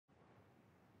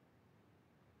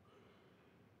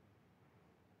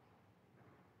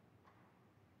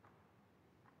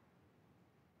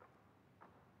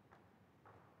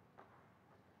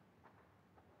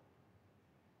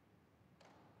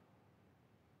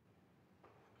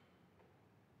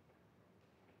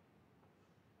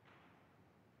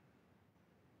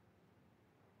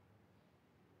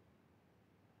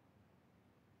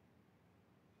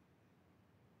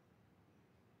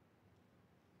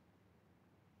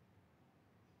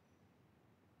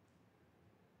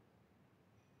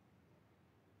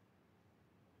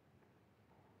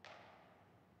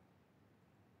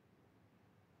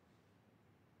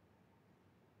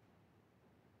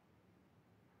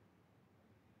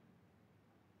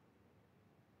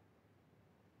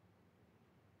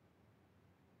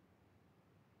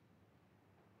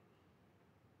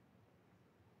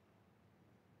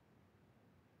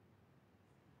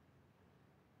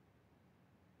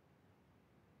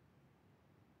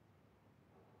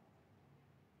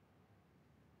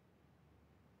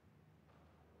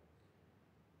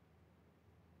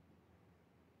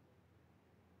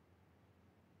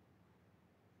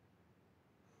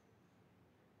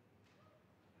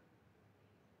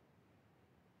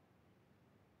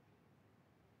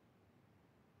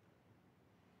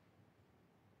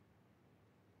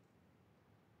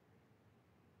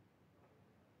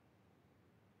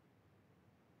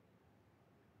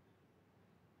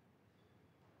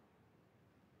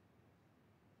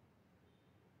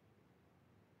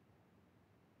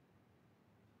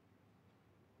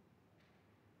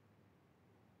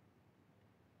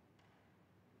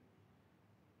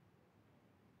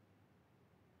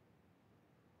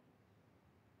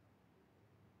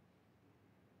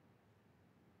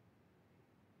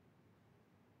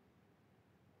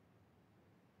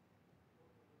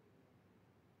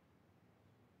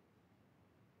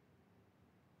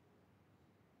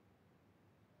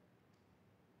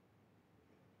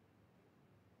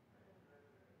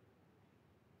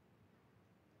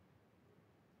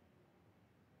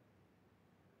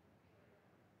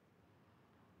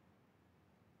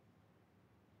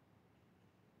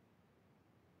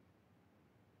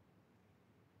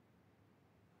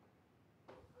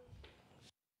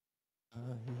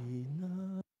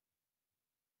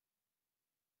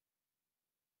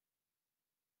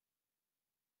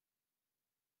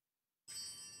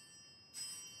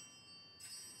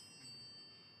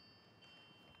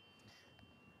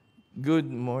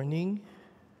Good morning.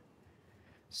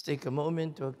 Let's take a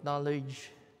moment to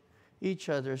acknowledge each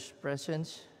other's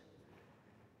presence,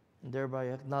 and thereby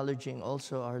acknowledging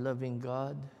also our loving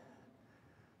God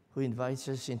who invites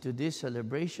us into this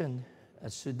celebration,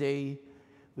 as today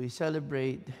we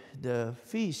celebrate the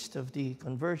feast of the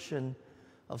conversion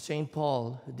of St.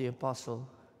 Paul the Apostle.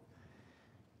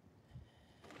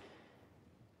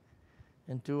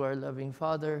 And to our loving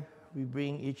Father, we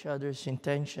bring each other's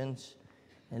intentions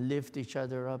and lift each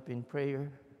other up in prayer.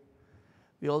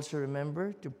 We also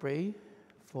remember to pray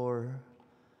for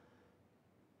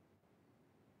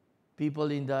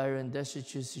people in dire and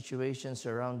destitute situations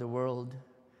around the world,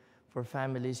 for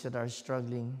families that are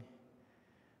struggling,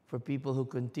 for people who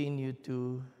continue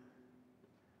to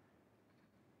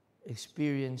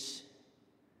experience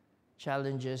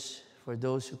challenges, for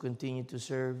those who continue to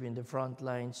serve in the front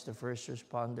lines, the first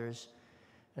responders,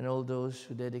 and all those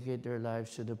who dedicate their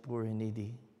lives to the poor and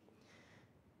needy.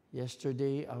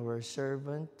 Yesterday, our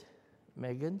servant,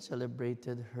 Megan,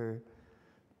 celebrated her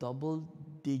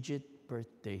double-digit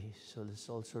birthday, so let's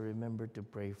also remember to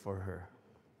pray for her.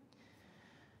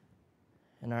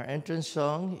 And our entrance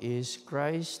song is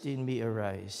Christ in Me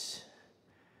Arise.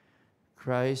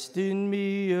 Christ in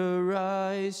me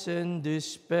arise and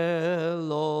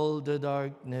dispel all the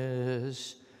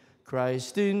darkness.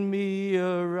 Christ in me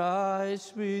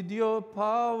arise with your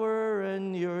power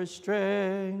and your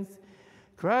strength.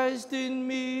 Christ in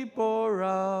me pour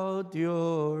out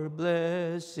your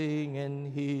blessing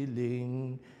and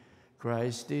healing.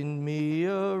 Christ in me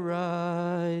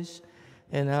arise,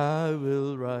 and I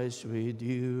will rise with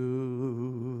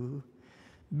you.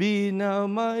 Be now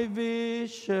my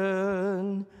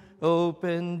vision,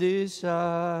 open these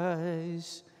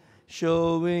eyes,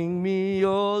 showing me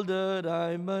all that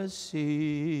I must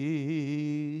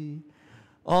see.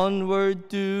 Onward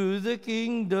to the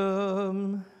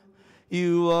kingdom,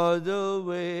 you are the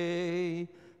way.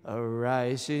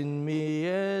 Arise in me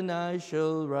and I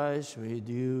shall rise with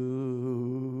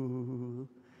you.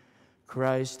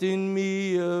 Christ in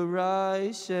me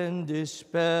arise and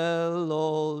dispel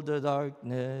all the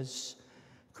darkness.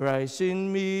 Christ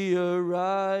in me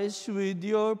arise with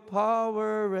your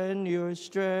power and your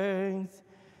strength.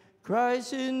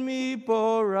 Christ in me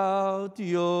pour out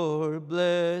your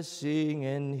blessing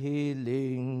and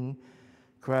healing.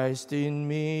 Christ in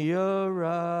me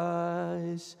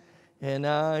arise, and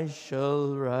I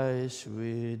shall rise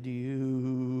with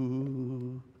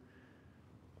you.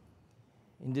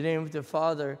 In the name of the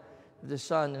Father, of the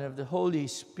Son, and of the Holy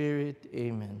Spirit,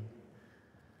 amen.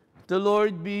 The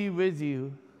Lord be with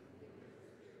you.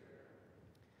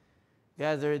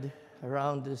 Gathered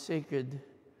around the sacred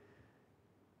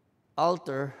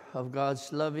altar of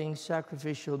God's loving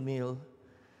sacrificial meal,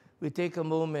 we take a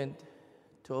moment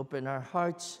to open our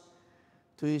hearts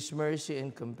to His mercy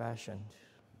and compassion.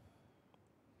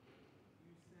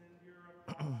 You send your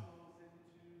apostles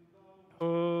into the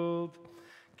world.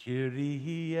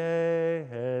 Kyrie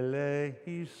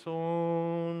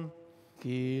eleison.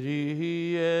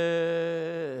 Kyrie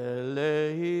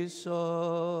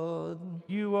eleison.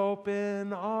 You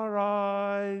open our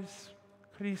eyes.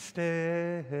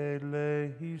 Christe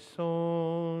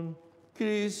eleison.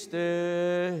 Christe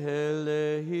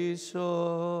eleison.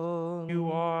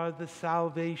 You are the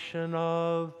salvation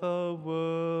of the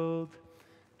world.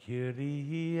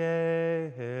 Kyrie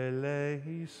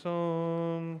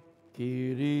eleison.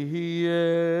 Kyrie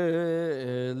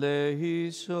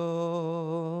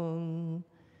eleison.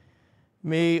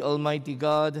 May Almighty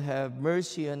God have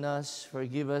mercy on us,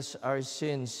 forgive us our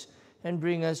sins, and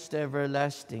bring us to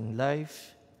everlasting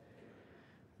life.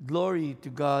 Glory to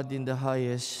God in the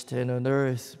highest, and on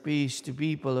earth peace to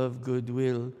people of good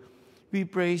will. We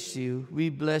praise you, we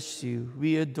bless you,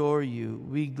 we adore you,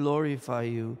 we glorify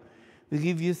you. We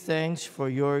give you thanks for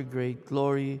your great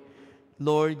glory,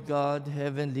 Lord God,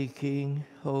 heavenly King,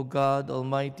 O God,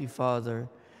 Almighty Father,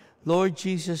 Lord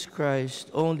Jesus Christ,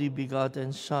 only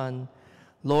begotten Son,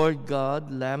 Lord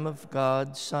God, Lamb of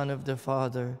God, Son of the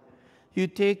Father. You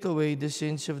take away the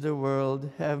sins of the world,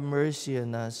 have mercy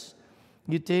on us.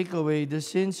 You take away the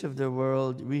sins of the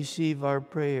world, receive our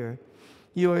prayer.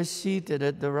 You are seated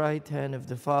at the right hand of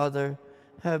the Father,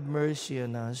 have mercy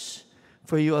on us.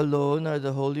 For you alone are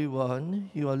the Holy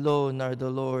One, you alone are the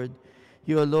Lord,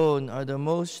 you alone are the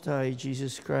Most High,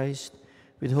 Jesus Christ,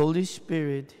 with Holy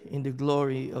Spirit, in the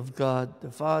glory of God the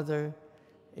Father.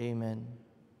 Amen.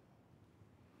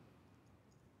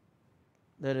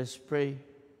 Let us pray.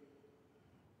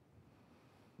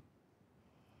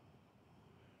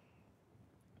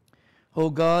 O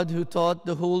God, who taught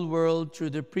the whole world through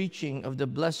the preaching of the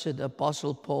blessed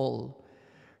Apostle Paul,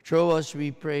 Draw us,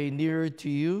 we pray, nearer to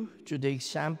you through the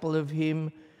example of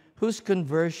him whose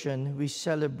conversion we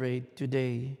celebrate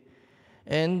today.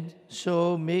 And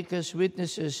so make us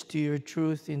witnesses to your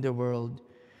truth in the world.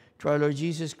 Through our Lord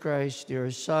Jesus Christ,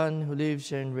 your Son, who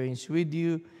lives and reigns with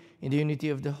you in the unity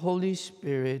of the Holy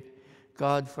Spirit,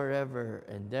 God forever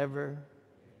and ever.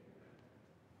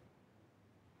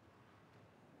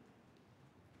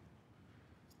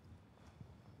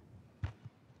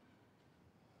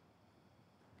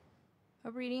 A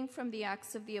reading from the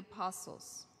Acts of the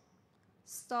Apostles.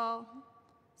 Saul,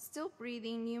 still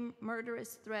breathing new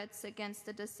murderous threats against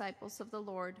the disciples of the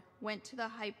Lord, went to the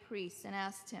high priest and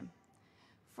asked him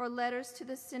for letters to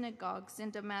the synagogues in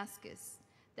Damascus,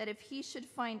 that if he should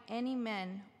find any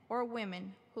men or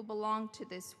women who belonged to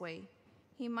this way,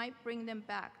 he might bring them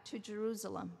back to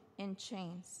Jerusalem in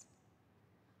chains.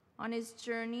 On his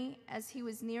journey, as he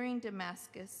was nearing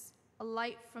Damascus, a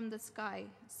light from the sky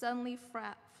suddenly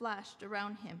flashed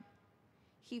around him.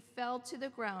 He fell to the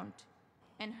ground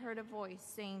and heard a voice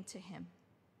saying to him,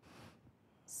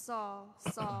 "Saul,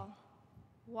 Saul,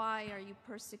 why are you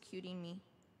persecuting me?"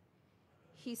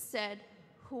 He said,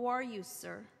 "Who are you,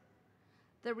 sir?"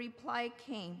 The reply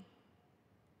came,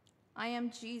 "I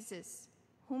am Jesus,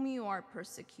 whom you are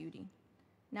persecuting.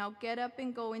 Now get up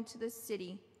and go into the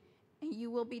city, and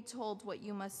you will be told what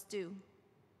you must do."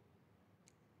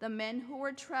 The men who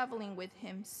were traveling with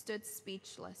him stood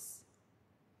speechless,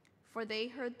 for they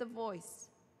heard the voice,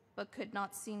 but could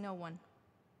not see no one.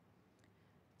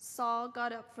 Saul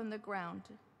got up from the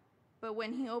ground, but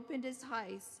when he opened his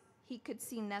eyes, he could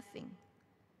see nothing.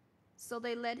 So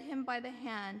they led him by the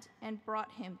hand and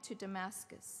brought him to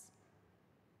Damascus.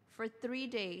 For 3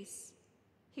 days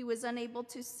he was unable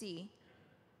to see,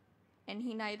 and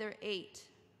he neither ate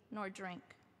nor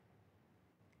drank.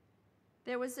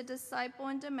 There was a disciple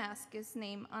in Damascus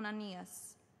named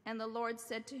Ananias, and the Lord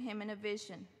said to him in a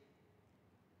vision,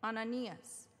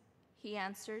 "Ananias." He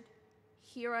answered,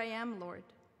 "Here I am, Lord."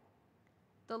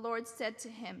 The Lord said to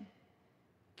him,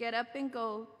 "Get up and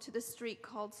go to the street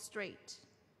called Straight,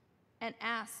 and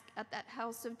ask at that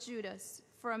house of Judas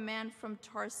for a man from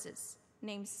Tarsus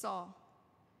named Saul.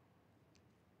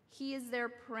 He is there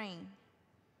praying,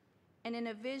 and in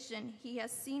a vision he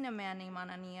has seen a man named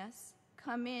Ananias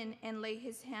come in and lay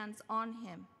his hands on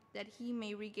him, that he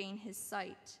may regain his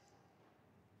sight."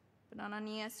 But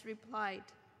Ananias replied,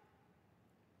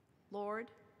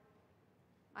 "Lord,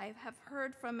 I have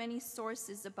heard from many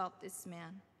sources about this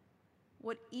man,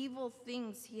 what evil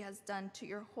things he has done to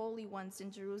your holy ones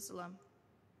in Jerusalem.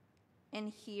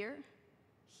 And here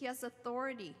he has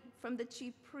authority from the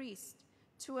chief priest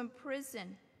to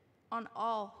imprison on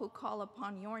all who call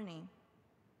upon your name."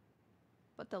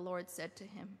 But the Lord said to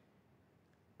him,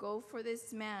 "Go for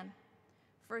this man,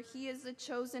 for he is a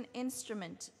chosen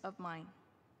instrument of mine,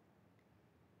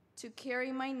 to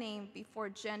carry my name before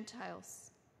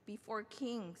Gentiles, before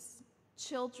kings,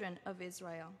 children of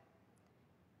Israel.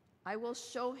 I will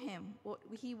show him what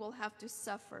he will have to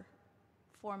suffer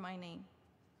for my name."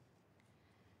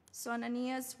 So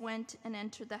Ananias went and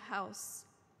entered the house.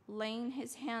 Laying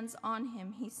his hands on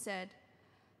him, he said,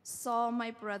 "Saul, my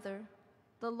brother,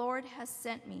 the Lord has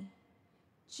sent me,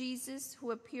 Jesus,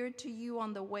 who appeared to you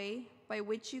on the way by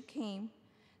which you came,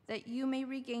 that you may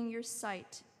regain your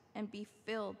sight and be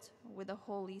filled with the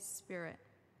Holy Spirit."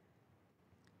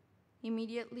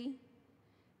 Immediately,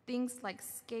 things like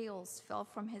scales fell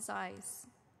from his eyes,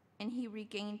 and he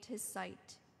regained his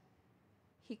sight.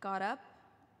 He got up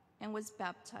and was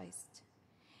baptized.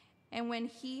 And when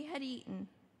he had eaten,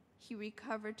 he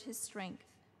recovered his strength.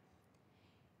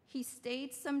 He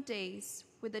stayed some days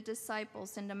with the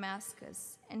disciples in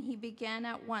Damascus, and he began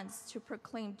at once to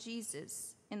proclaim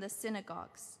Jesus in the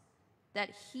synagogues,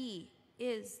 that he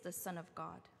is the Son of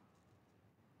God.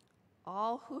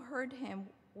 All who heard him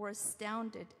were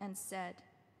astounded and said,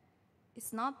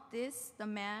 "Is not this the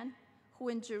man who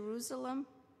in Jerusalem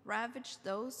ravaged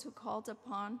those who called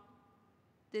upon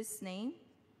this name,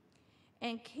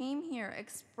 and came here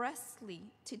expressly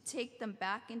to take them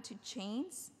back into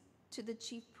chains to the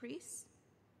chief priests?"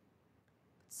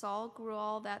 Saul grew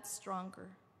all that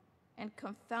stronger and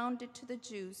confounded to the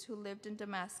Jews who lived in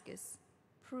Damascus,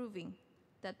 proving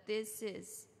that this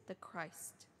is the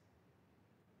Christ.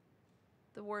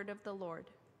 The word of the Lord.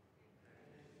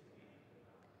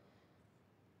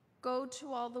 Go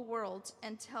to all the world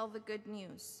and tell the good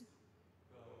news.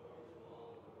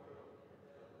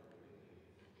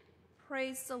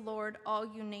 Praise the Lord, all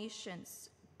you nations.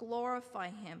 Glorify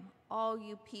him, all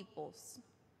you peoples.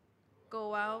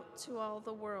 Go out to all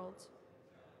the world.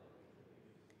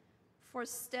 For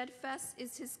steadfast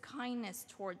is his kindness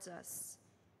towards us,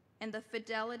 and the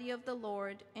fidelity of the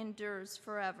Lord endures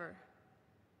forever.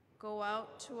 Go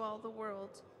out to all the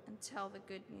world and tell the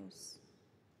good news.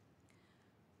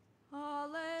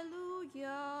 Alleluia.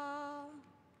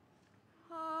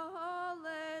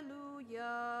 Alleluia.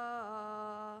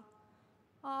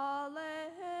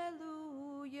 Alleluia.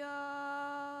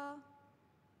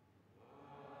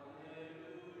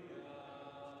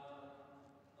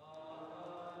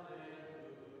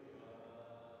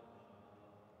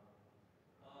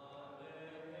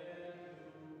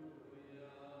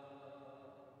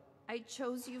 I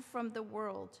chose you from the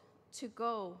world to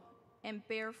go and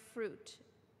bear fruit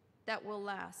that will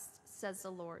last, says the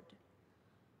Lord.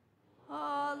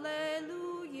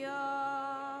 Alleluia.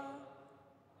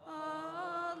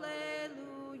 Alleluia.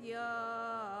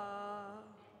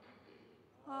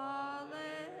 Alleluia.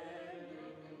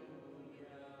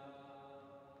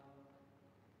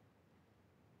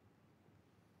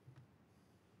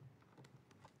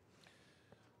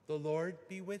 The Lord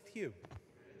be with you.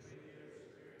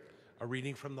 A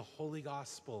reading from the Holy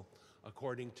Gospel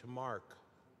according to Mark.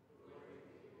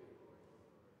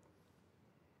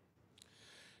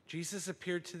 Jesus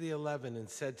appeared to the 11 and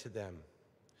said to them,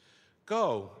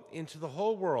 "Go into the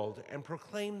whole world and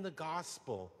proclaim the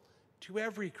gospel to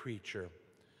every creature.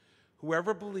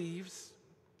 Whoever believes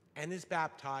and is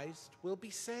baptized will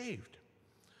be saved.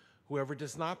 Whoever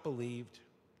does not believe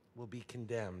will be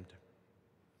condemned.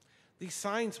 These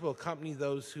signs will accompany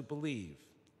those who believe.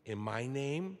 In my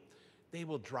name, they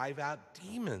will drive out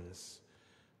demons.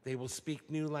 They will speak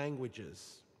new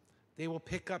languages. They will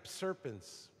pick up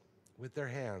serpents with their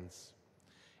hands.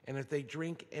 And if they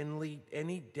drink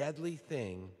any deadly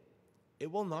thing, it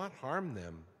will not harm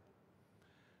them.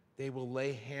 They will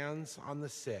lay hands on the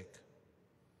sick,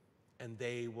 and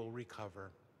they will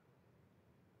recover."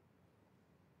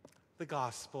 The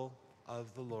Gospel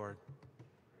of the Lord.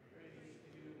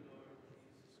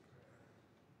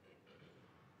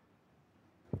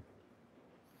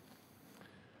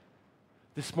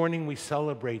 This morning we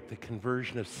celebrate the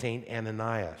conversion of Saint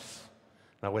Ananias.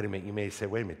 Now wait a minute, you may say,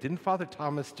 wait a minute, didn't Father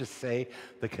Thomas just say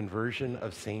the conversion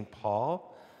of Saint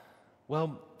Paul?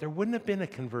 Well, there wouldn't have been a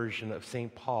conversion of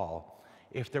Saint Paul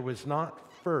if there was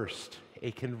not first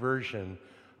a conversion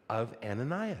of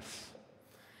Ananias.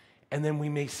 And then we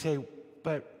may say,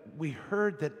 but we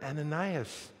heard that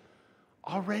Ananias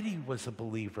already was a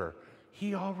believer.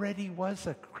 He already was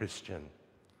a Christian.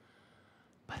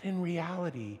 But in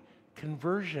reality,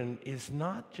 conversion is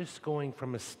not just going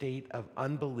from a state of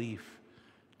unbelief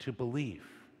to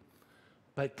belief,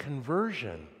 but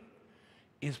conversion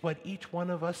is what each one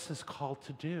of us is called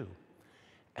to do,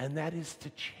 and that is to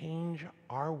change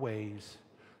our ways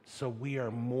so we are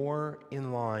more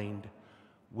in line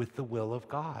with the will of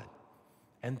God.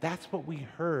 And that's what we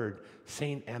heard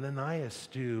St. Ananias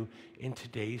do in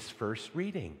today's first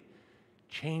reading.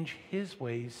 Change his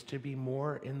ways to be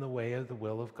more in the way of the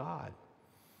will of God.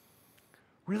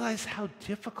 Realize how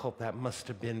difficult that must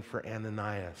have been for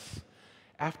Ananias.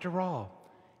 After all,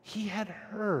 he had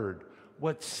heard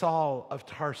what Saul of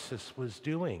Tarsus was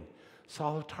doing.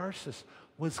 Saul of Tarsus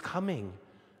was coming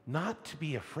not to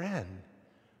be a friend,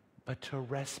 but to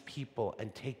arrest people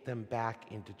and take them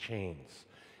back into chains,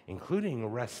 including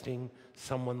arresting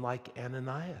someone like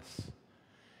Ananias.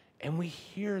 And we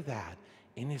hear that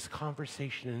in his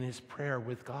conversation, in his prayer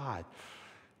with God.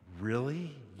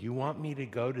 Really? You want me to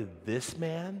go to this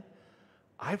man?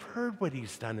 I've heard what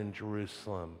he's done in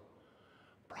Jerusalem.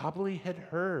 Probably had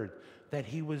heard that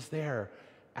he was there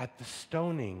at the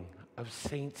stoning of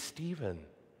St. Stephen.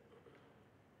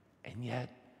 And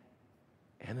yet,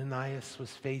 Ananias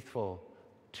was faithful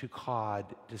to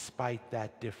God despite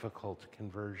that difficult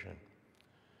conversion.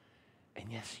 And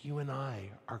yes, you and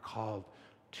I are called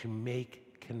to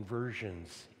make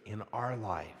conversions in our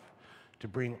life, to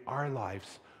bring our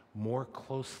lives more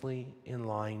closely in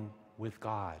line with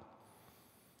God.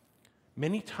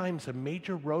 Many times a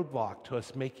major roadblock to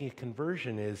us making a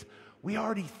conversion is we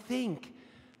already think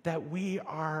that we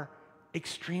are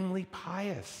extremely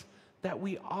pious, that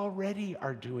we already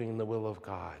are doing the will of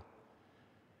God.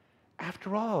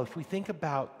 After all, if we think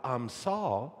about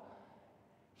Saul,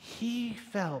 he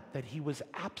felt that he was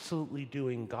absolutely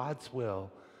doing God's will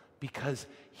because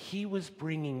he was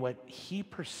bringing what he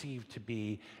perceived to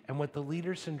be and what the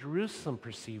leaders in Jerusalem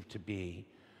perceived to be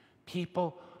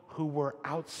people who were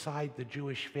outside the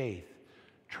Jewish faith,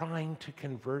 trying to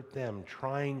convert them,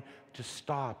 trying to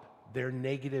stop their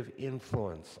negative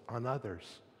influence on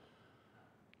others.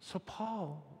 So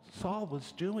Saul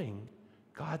was doing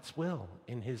God's will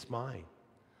in his mind.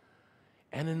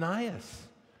 Ananias,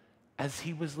 as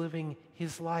he was living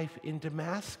his life in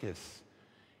Damascus,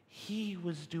 He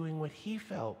was doing what he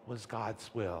felt was God's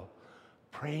will,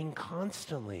 praying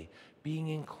constantly, being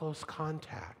in close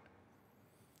contact.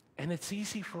 And it's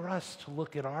easy for us to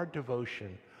look at our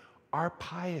devotion, our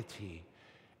piety,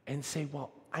 and say,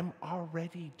 well, I'm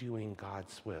already doing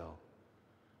God's will.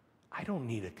 I don't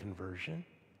need a conversion.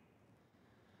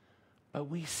 But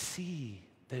we see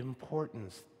the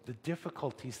importance, the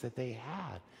difficulties that they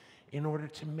had in order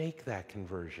to make that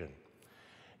conversion.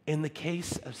 In the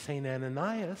case of St.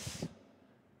 Ananias,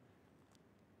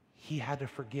 he had to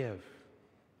forgive.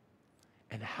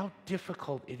 And how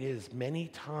difficult it is many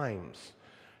times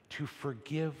to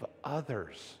forgive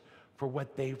others for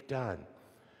what they've done.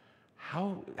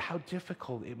 How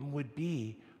difficult it would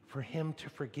be for him to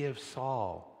forgive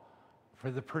Saul for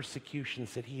the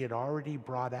persecutions that he had already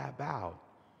brought about.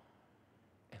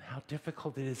 And how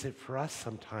difficult it is for us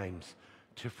sometimes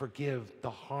to forgive the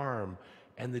harm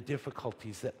and the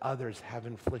difficulties that others have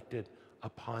inflicted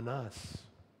upon us.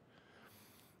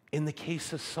 In the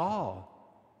case of Saul,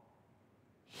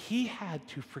 he had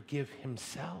to forgive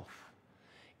himself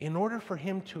in order for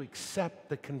him to accept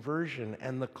the conversion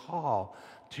and the call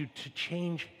to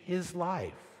change his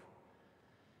life.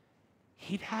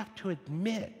 He'd have to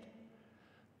admit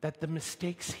that the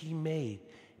mistakes he made,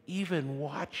 even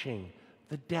watching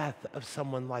the death of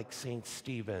someone like St.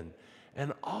 Stephen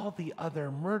and all the other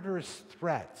murderous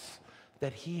threats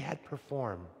that he had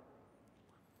performed,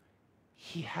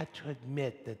 he had to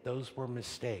admit that those were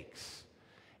mistakes,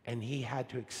 and he had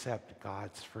to accept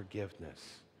God's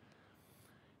forgiveness.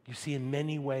 You see, in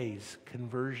many ways,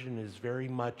 conversion is very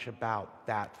much about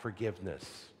that forgiveness,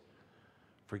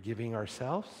 forgiving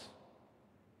ourselves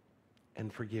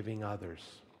and forgiving others.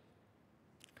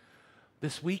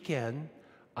 This weekend,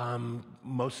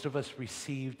 most of us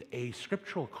received a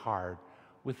scriptural card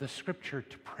with a scripture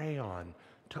to pray on,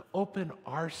 to open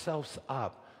ourselves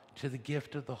up to the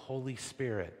gift of the Holy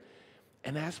Spirit.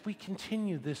 And as we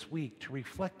continue this week to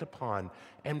reflect upon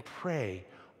and pray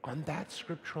on that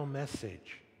scriptural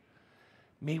message,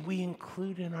 may we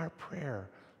include in our prayer,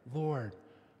 Lord,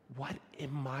 what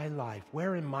in my life,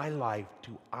 where in my life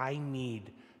do I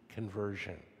need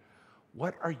conversion?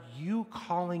 What are you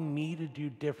calling me to do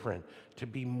different, to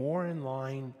be more in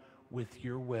line with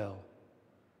your will?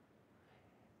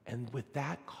 And with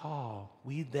that call,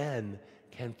 we then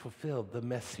can fulfill the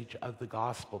message of the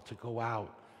gospel to go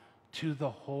out to the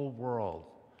whole world,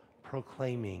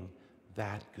 proclaiming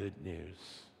that good news.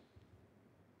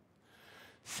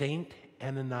 Saint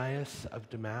Ananias of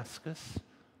Damascus,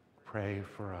 pray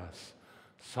for us.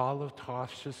 Saul of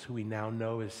Tarsus, who we now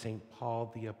know as St.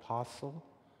 Paul the Apostle,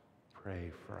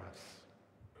 pray for us.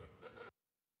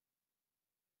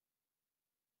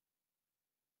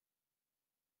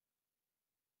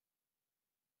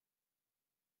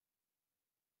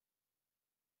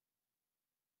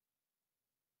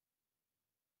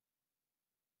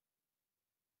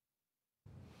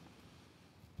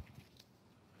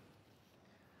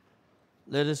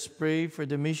 Let us pray for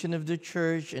the mission of the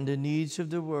Church and the needs of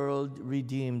the world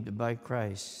redeemed by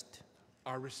Christ.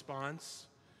 Our response,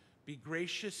 be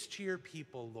gracious to your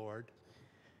people, Lord.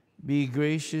 Be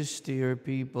gracious to your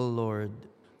people, Lord.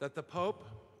 That the Pope,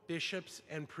 bishops,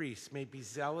 and priests may be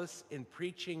zealous in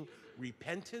preaching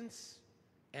repentance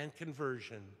and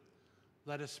conversion.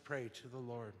 Let us pray to the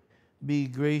Lord. Be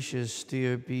gracious to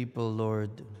your people,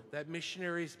 Lord. That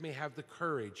missionaries may have the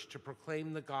courage to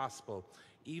proclaim the gospel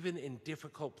even in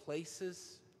difficult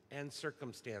places and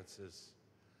circumstances.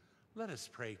 Let us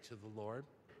pray to the Lord.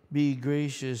 Be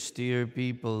gracious to your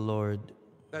people, Lord.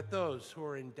 That those who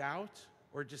are in doubt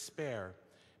or despair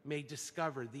may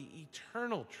discover the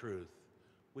eternal truth,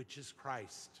 which is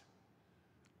Christ.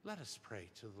 Let us pray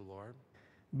to the Lord.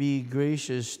 Be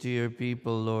gracious to your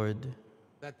people, Lord.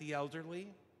 That the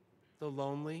elderly, the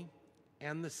lonely,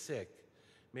 and the sick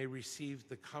may receive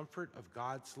the comfort of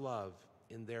God's love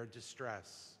in their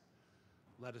distress.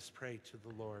 Let us pray to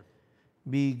the Lord.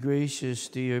 Be gracious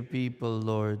to your people,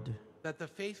 Lord. That the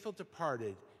faithful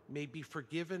departed may be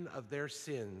forgiven of their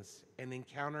sins and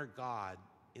encounter God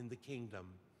in the kingdom.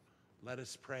 Let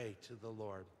us pray to the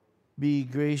Lord. Be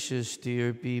gracious to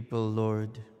your people,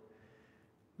 Lord.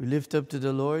 We lift up to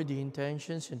the Lord the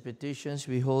intentions and petitions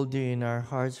we hold dear in our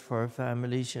hearts for our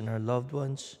families and our loved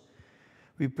ones.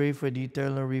 We pray for the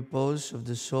eternal repose of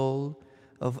the soul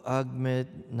of Ahmed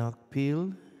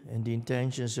Nakpil and the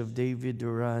intentions of David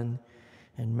Duran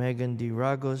and Megan D.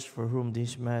 Ragos, for whom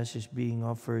this Mass is being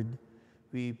offered.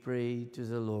 We pray to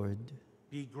the Lord.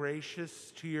 Be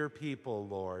gracious to your people,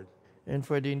 Lord. And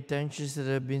for the intentions that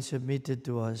have been submitted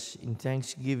to us in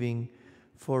thanksgiving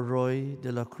for Roy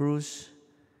de la Cruz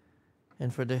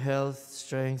and for the health,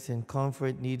 strength, and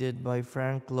comfort needed by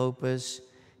Frank Lopez,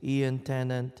 Ian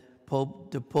Tennant,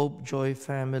 the Pope Joy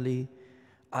family,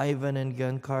 Ivan and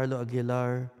Giancarlo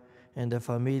Aguilar, and the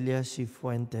Familia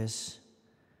Cifuentes.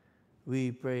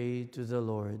 We pray to the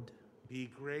Lord. Be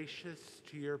gracious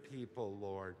to your people,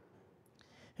 Lord.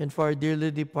 And for our dearly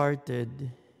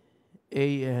departed,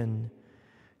 A.N.,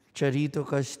 Charito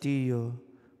Castillo,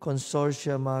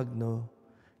 Consorcia Magno,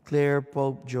 Claire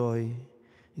Pope Joy,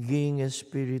 Ging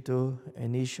Espiritu,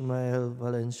 and Ishmael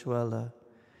Valenzuela.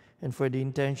 And for the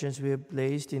intentions we have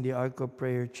placed in the Ark of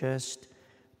Prayer chest,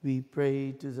 we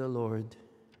pray to the Lord.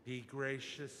 Be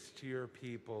gracious to your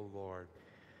people, Lord.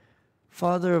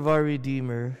 Father of our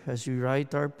Redeemer, as we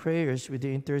write our prayers with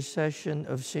the intercession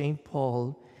of St.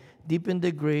 Paul, deepen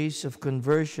the grace of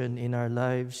conversion in our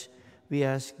lives. We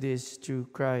ask this through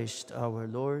Christ our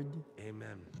Lord.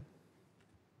 Amen.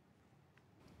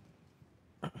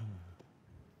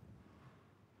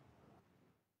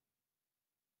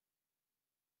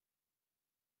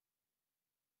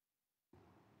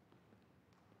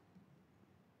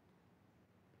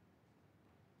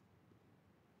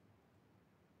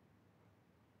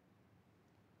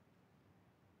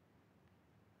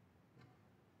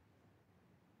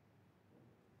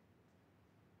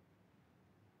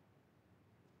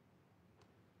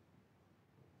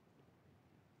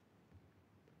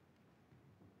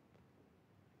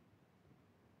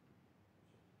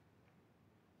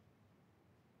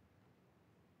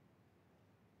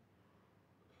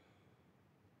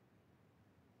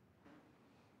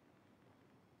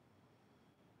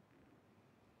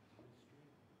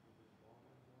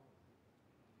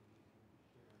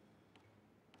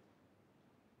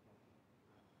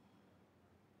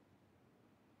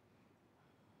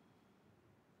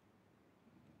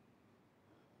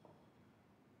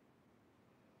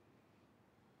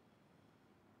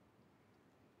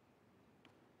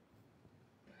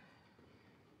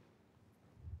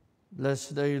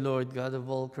 Blessed are you, Lord, God of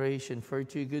all creation. For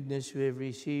to your goodness we have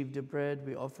received the bread.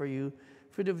 We offer you,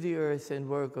 fruit of the earth and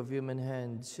work of human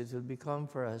hands. It will become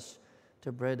for us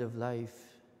the bread of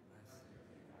life.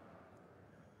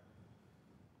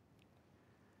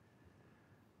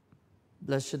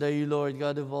 Blessed are you, Lord,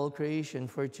 God of all creation.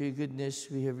 For to your goodness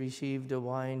we have received the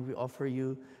wine. We offer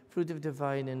you, fruit of the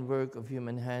vine and work of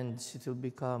human hands. It will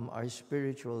become our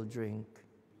spiritual drink.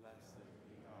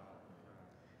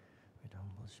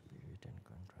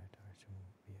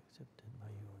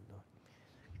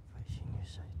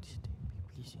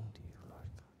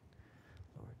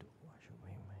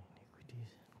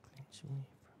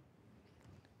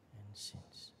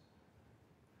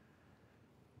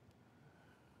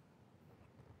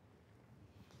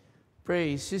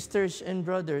 Pray, sisters and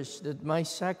brothers, that my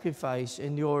sacrifice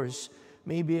and yours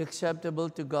may be acceptable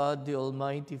to God, the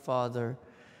Almighty Father.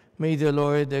 May the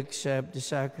Lord accept the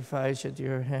sacrifice at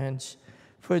your hands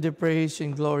for the praise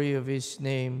and glory of his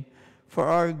name, for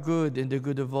our good and the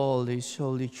good of all his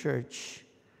holy church.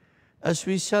 As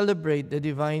we celebrate the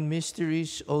divine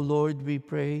mysteries, O Lord, we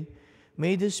pray,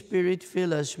 may the Spirit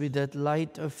fill us with that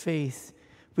light of faith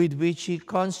with which he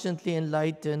constantly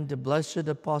enlightened the blessed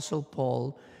Apostle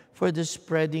Paul, for the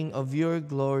spreading of your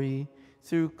glory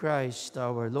through Christ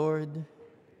our Lord.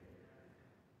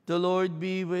 The Lord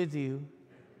be with you.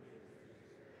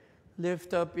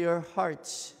 Lift up your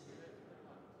hearts.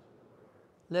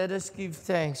 Let us give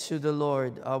thanks to the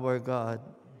Lord our God.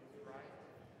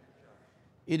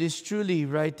 It is truly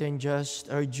right and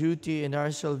just, our duty and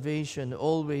our salvation,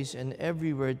 always and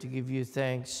everywhere to give you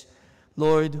thanks,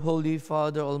 Lord, Holy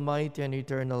Father, Almighty and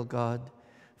eternal God.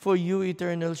 For you,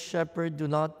 eternal Shepherd, do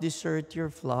not desert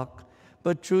your flock,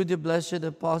 but through the blessed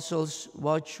apostles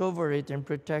watch over it and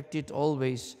protect it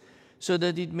always, so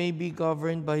that it may be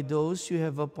governed by those you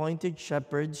have appointed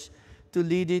shepherds to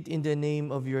lead it in the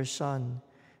name of your Son.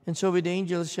 And so with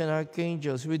angels and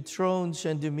archangels, with thrones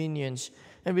and dominions,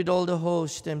 and with all the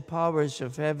hosts and powers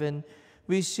of heaven,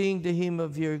 we sing the hymn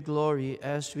of your glory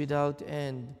as without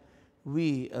end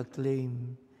we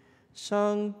acclaim.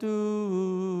 Sanctus,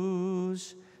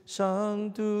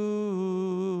 Sanctus,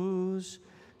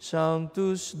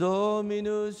 Sanctus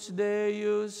Dominus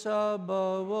Deus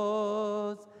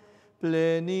Sabaoth,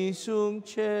 pleni sunt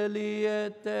celi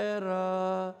et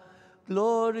terra,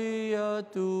 gloria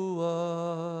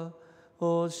tua,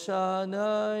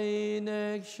 Hosanna in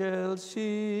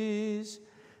excelsis,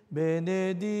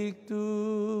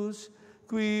 benedictus,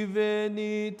 qui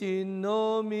venit in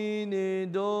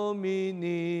nomine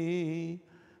Domini,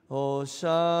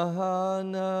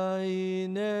 Hosanna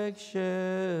in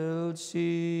excelsis.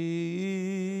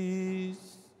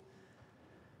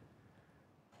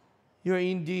 You are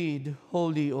indeed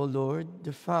holy, O Lord,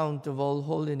 the fount of all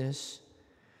holiness.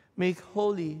 Make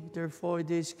holy, therefore,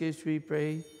 these gifts, we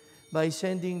pray, by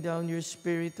sending down your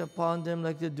Spirit upon them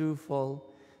like the dewfall,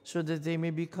 so that they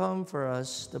may become for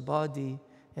us the body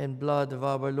and blood of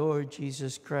our Lord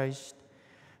Jesus Christ.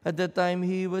 At the time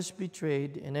he was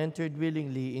betrayed and entered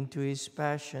willingly into his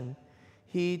passion,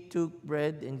 he took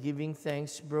bread and giving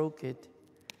thanks broke it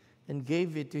and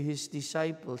gave it to his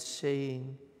disciples,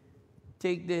 saying,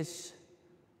 "Take this,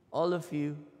 all of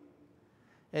you,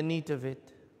 and eat of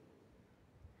it.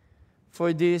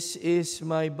 For this is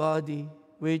my body,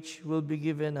 which will be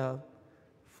given up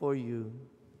for you."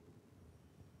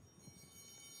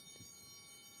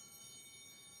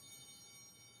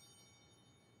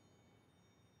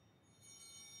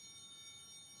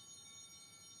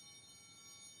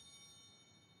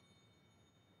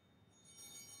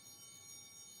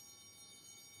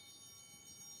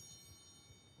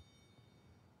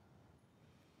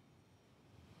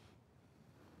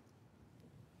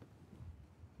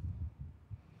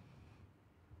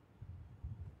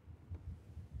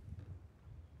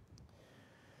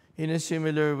 In a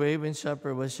similar way, when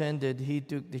supper was ended, he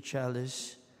took the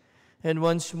chalice, and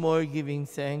once more giving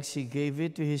thanks, he gave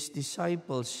it to his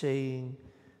disciples, saying,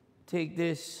 "Take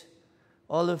this,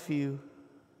 all of you,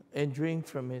 and drink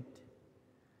from it.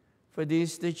 For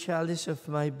this is the chalice of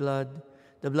my blood,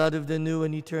 the blood of the new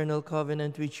and eternal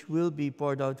covenant, which will be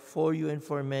poured out for you and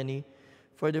for many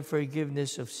for the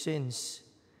forgiveness of sins.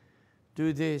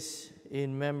 Do this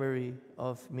in memory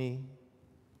of me."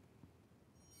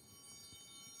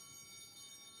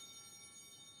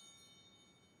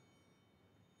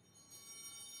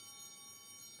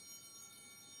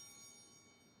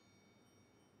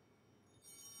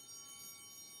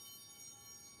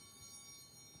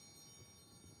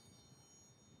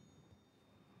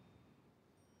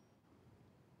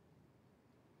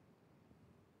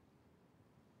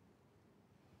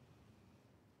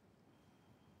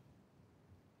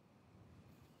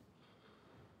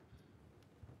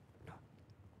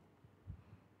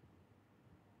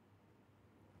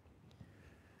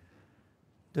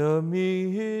 The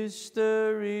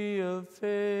mystery of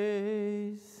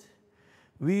faith.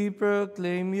 We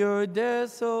proclaim your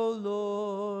death, O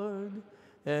Lord,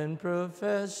 and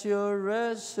profess your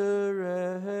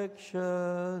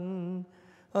resurrection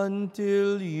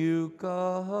until you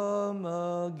come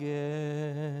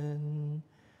again.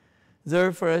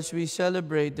 Therefore, as we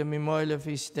celebrate the memorial of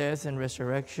his death and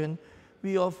resurrection,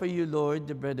 we offer you, Lord,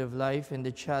 the bread of life and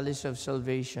the chalice of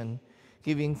salvation,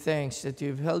 giving thanks that you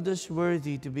have held us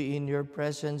worthy to be in your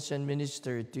presence and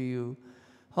minister to you.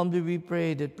 Humbly we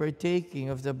pray that partaking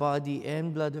of the body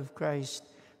and blood of Christ,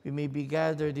 we may be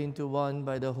gathered into one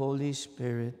by the Holy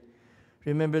Spirit.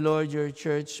 Remember, Lord, your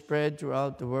church spread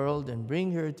throughout the world and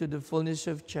bring her to the fullness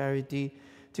of charity,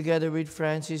 together with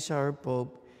Francis, our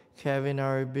Pope, Kevin,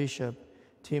 our Bishop,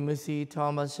 Timothy,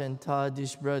 Thomas, and Todd,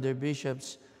 his brother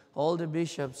bishops, all the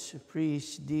bishops,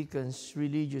 priests, deacons,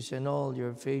 religious, and all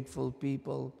your faithful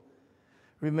people.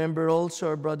 Remember also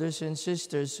our brothers and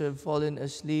sisters who have fallen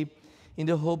asleep in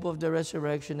the hope of the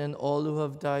resurrection, and all who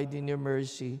have died in your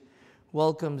mercy.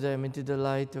 Welcome them into the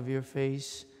light of your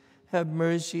face. Have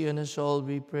mercy on us all,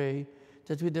 we pray,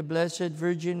 that with the Blessed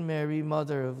Virgin Mary,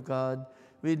 Mother of God,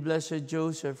 with blessed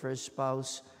Joseph, her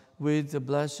spouse, with the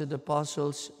blessed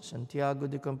apostles, Santiago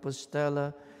de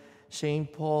Compostela, St.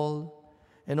 Paul,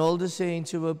 and all the saints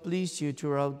who have pleased you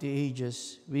throughout the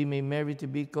ages, we may merit to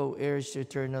be co-heirs to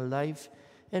eternal life,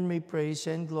 and may praise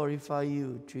and glorify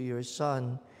you through your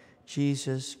Son,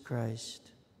 Jesus Christ.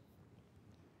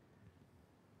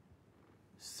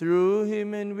 Through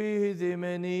him and with him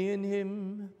and in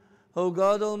him, O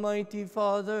God, Almighty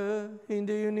Father, in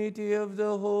the unity of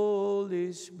the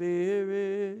Holy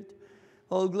Spirit,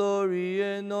 all glory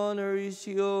and honor is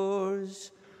yours,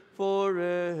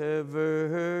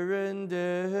 forever and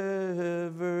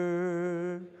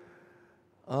ever.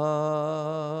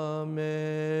 Amen.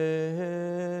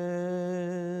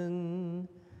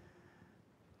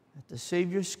 At the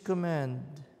Savior's command,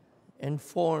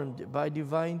 informed by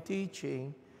divine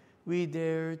teaching, we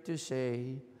dare to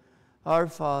say, Our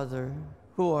Father,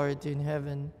 who art in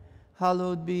heaven,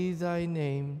 hallowed be thy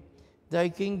name. Thy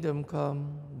kingdom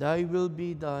come, thy will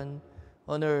be done,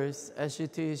 on earth as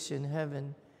it is in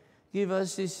heaven. Give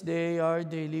us this day our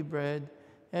daily bread,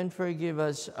 and forgive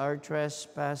us our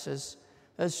trespasses,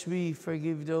 as we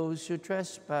forgive those who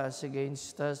trespass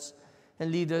against us.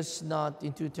 And lead us not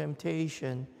into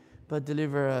temptation, but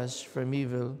deliver us from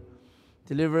evil.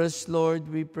 Deliver us, Lord,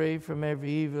 we pray, from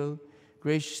every evil.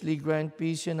 Graciously grant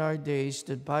peace in our days,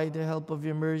 that by the help of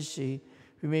your mercy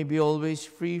we may be always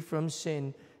free from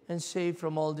sin and safe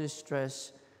from all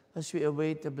distress, as we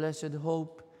await the blessed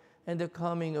hope and the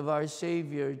coming of our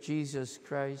Savior, Jesus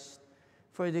Christ.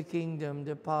 For the kingdom,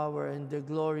 the power, and the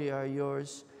glory are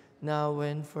yours, now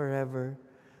and forever.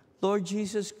 Lord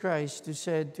Jesus Christ, who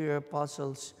said to your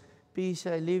apostles, "Peace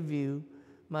I leave you,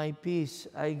 my peace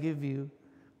I give you,"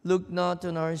 look not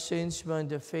on our sins, but on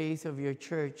the faith of your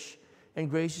church, and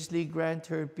graciously grant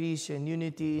her peace and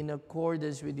unity in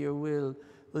accordance with your will,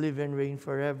 who live and reign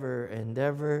forever and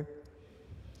ever.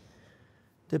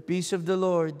 The peace of the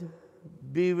Lord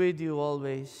be with you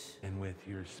always. And with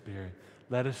your spirit,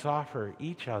 let us offer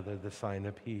each other the sign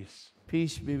of peace.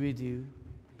 Peace be with you.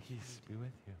 Peace be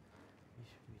with you.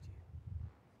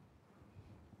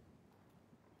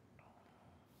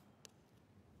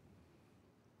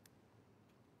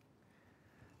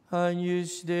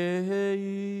 Agnus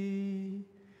Dei,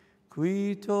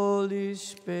 qui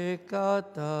tollis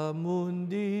peccata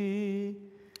mundi,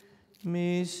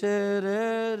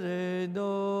 miserere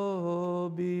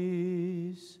nobis.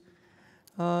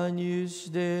 Agnus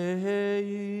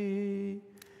Dei,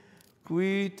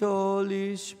 qui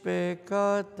tollis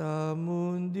peccata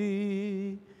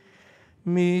mundi,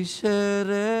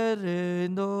 miserere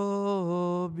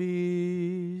nobis.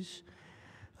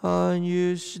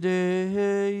 Agnus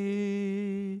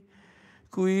Dei,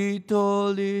 qui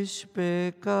tollis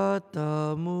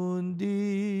peccata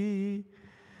mundi,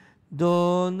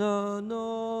 dona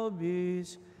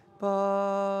nobis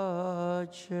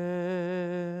pacem.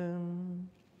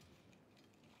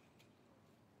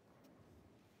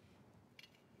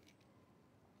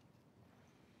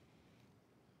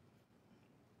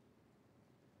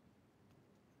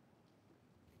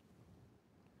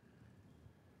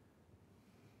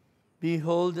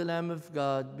 Behold the Lamb of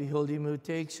God, behold him who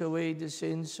takes away the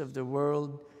sins of the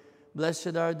world.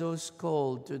 Blessed are those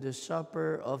called to the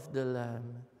supper of the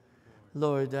Lamb.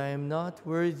 Lord, I am not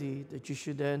worthy that you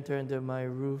should enter under my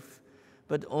roof,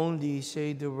 but only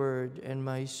say the word, and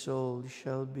my soul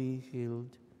shall be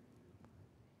healed.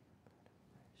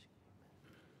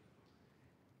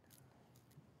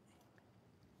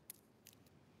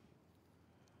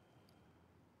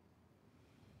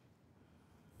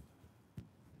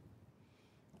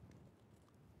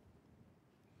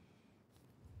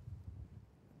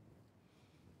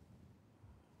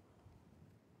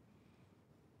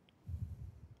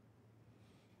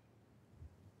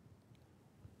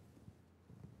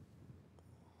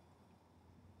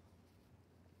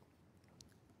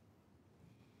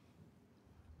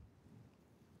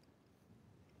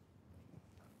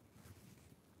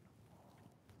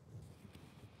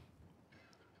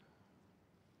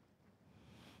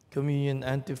 Communion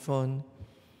antiphon.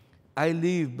 I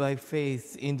live by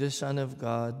faith in the Son of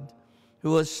God,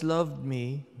 who has loved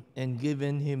me and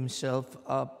given himself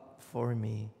up for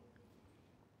me.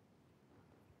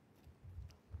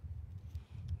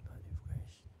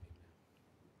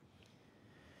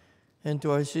 And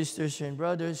to our sisters and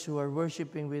brothers who are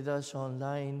worshiping with us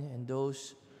online, and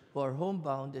those who are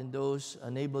homebound and those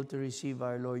unable to receive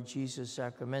our Lord Jesus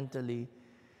sacramentally,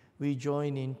 we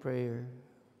join in prayer.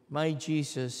 My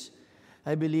Jesus,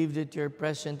 I believe that you're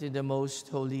present in the most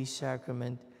holy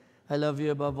sacrament. I love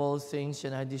you above all things,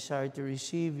 and I desire to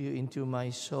receive you into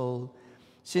my soul.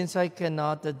 Since I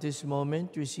cannot at this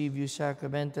moment receive you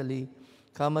sacramentally,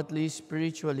 come at least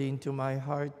spiritually into my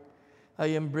heart.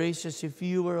 I embrace as if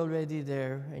you were already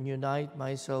there and unite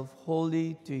myself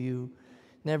wholly to you.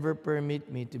 Never permit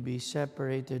me to be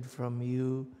separated from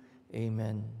you.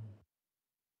 Amen.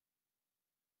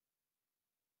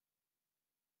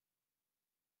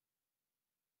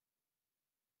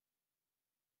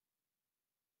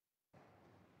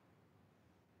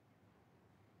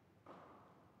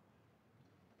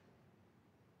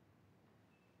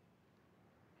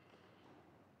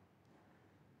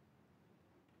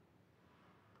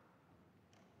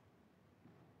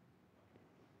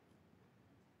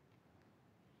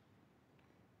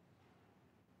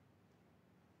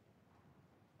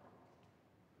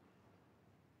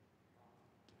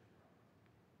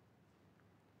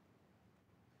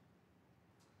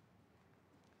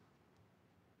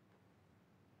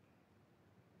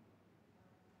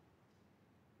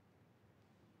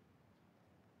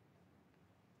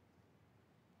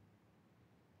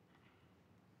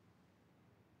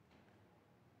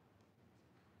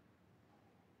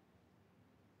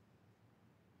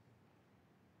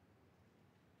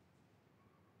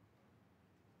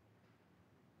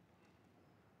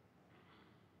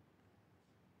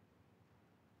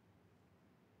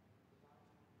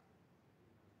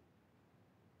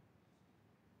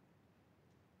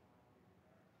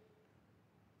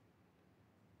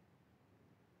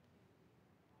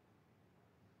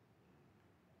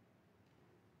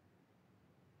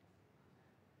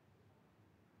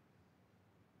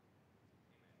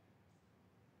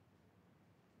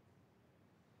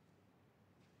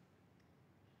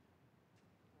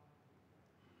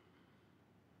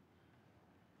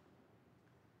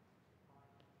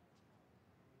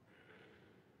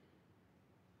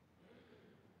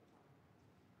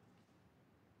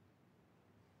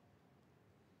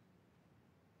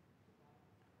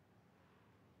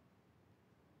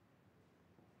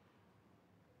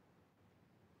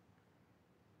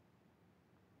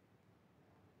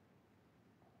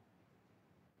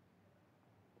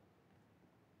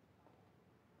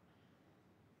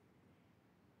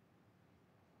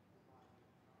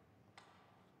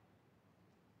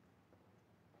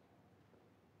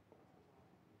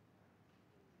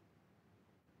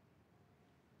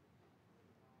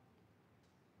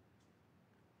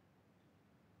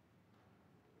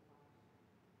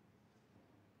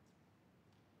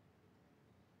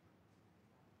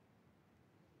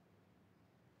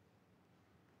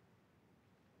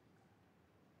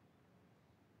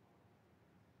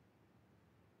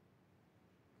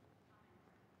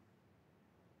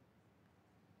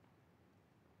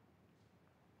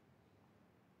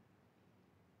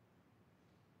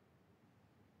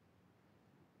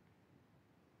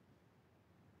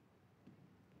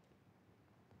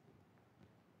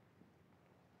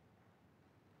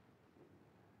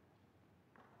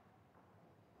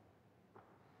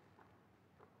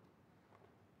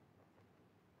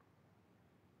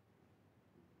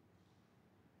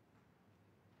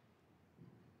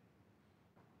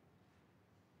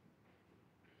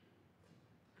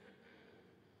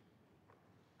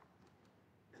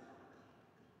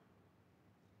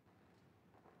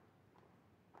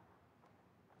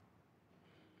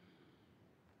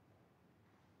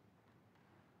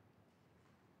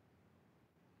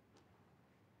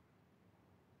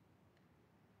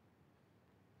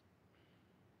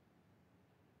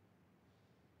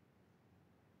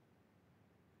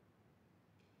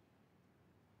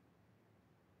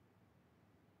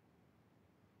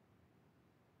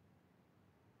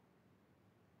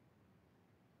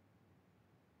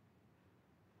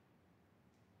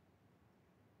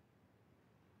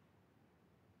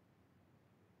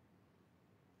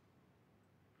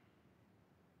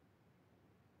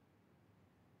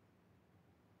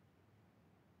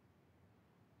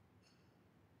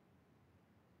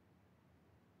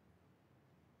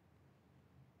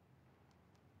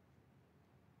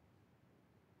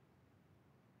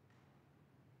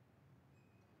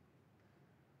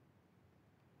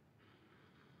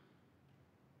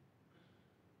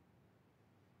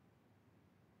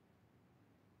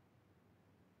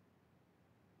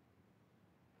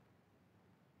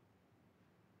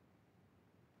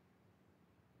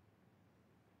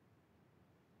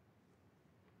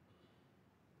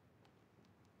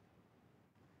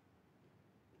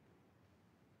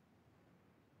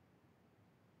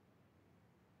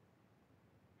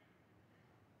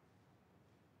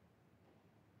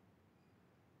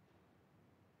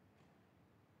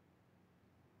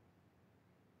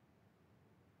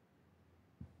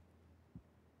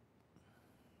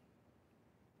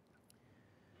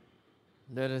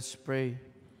 Let us pray.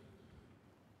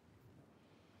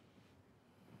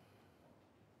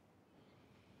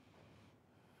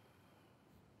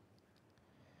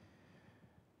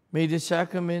 May the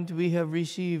sacrament we have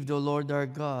received, O Lord our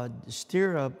God,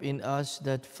 stir up in us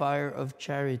that fire of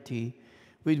charity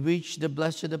with which the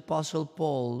blessed Apostle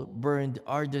Paul burned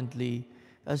ardently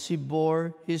as he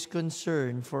bore his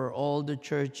concern for all the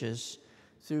churches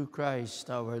through Christ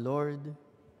our Lord.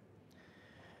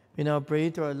 We now pray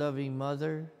to our loving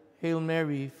Mother. Hail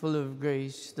Mary, full of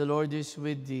grace, the Lord is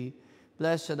with thee.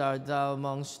 Blessed art thou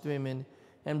amongst women,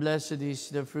 and blessed is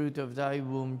the fruit of thy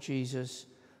womb, Jesus.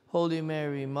 Holy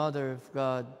Mary, Mother of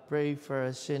God, pray for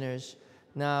us sinners,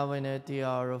 now and at the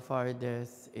hour of our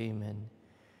death. Amen.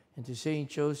 And to Saint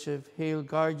Joseph, hail,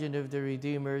 guardian of the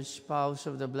Redeemer, spouse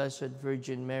of the Blessed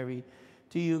Virgin Mary,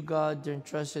 to you God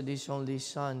entrusted his only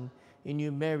Son. In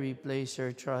you Mary placed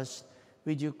her trust.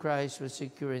 With you Christ was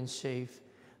secure and safe.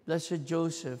 Blessed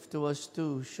Joseph, to us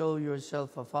too show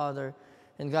yourself a father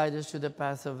and guide us to the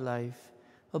path of life.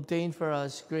 Obtain for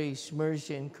us grace,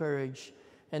 mercy, and courage,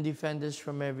 and defend us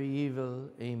from every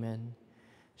evil. Amen.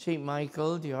 Saint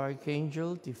Michael, the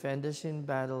Archangel, defend us in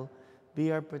battle.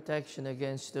 Be our protection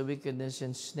against the wickedness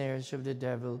and snares of the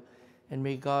devil. And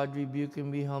may God rebuke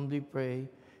him, we humbly pray.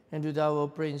 And do thou, O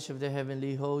Prince of the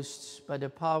heavenly hosts, by the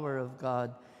power of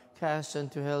God, cast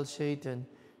unto hell Satan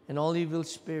and all evil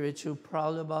spirits who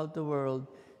prowl about the world,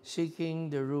 seeking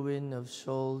the ruin of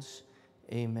souls.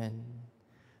 Amen.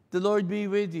 The Lord be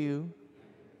with you.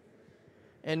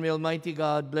 And may Almighty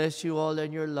God bless you all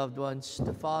and your loved ones,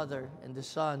 the Father, and the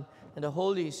Son, and the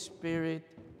Holy Spirit.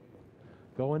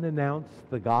 Go and announce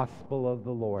the gospel of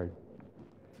the Lord.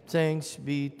 Thanks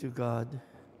be to God.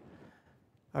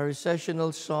 Our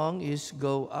recessional song is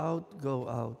Go Out, Go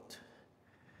Out.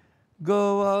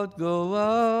 Go out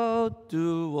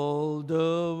to all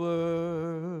the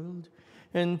world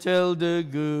and tell the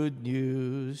good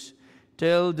news.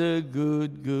 Tell the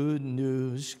good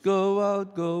news. Go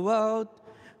out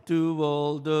to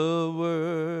all the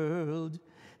world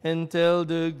and tell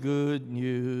the good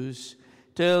news.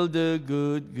 Tell the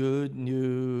good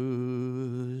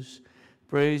news.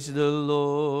 Praise the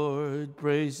Lord,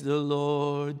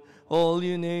 all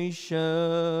you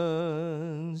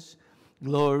nations.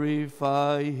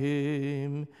 Glorify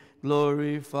him,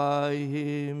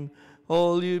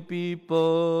 all you peoples.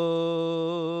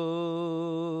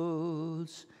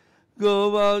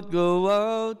 Go out to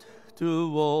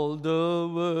all the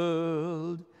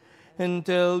world and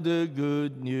tell the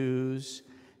good news.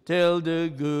 Tell the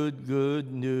good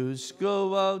news.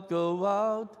 Go out to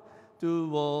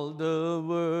all the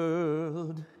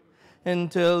world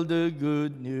and tell the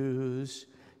good news.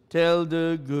 Tell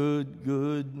the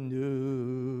good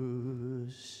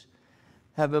news.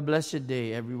 Have a blessed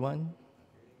day, everyone.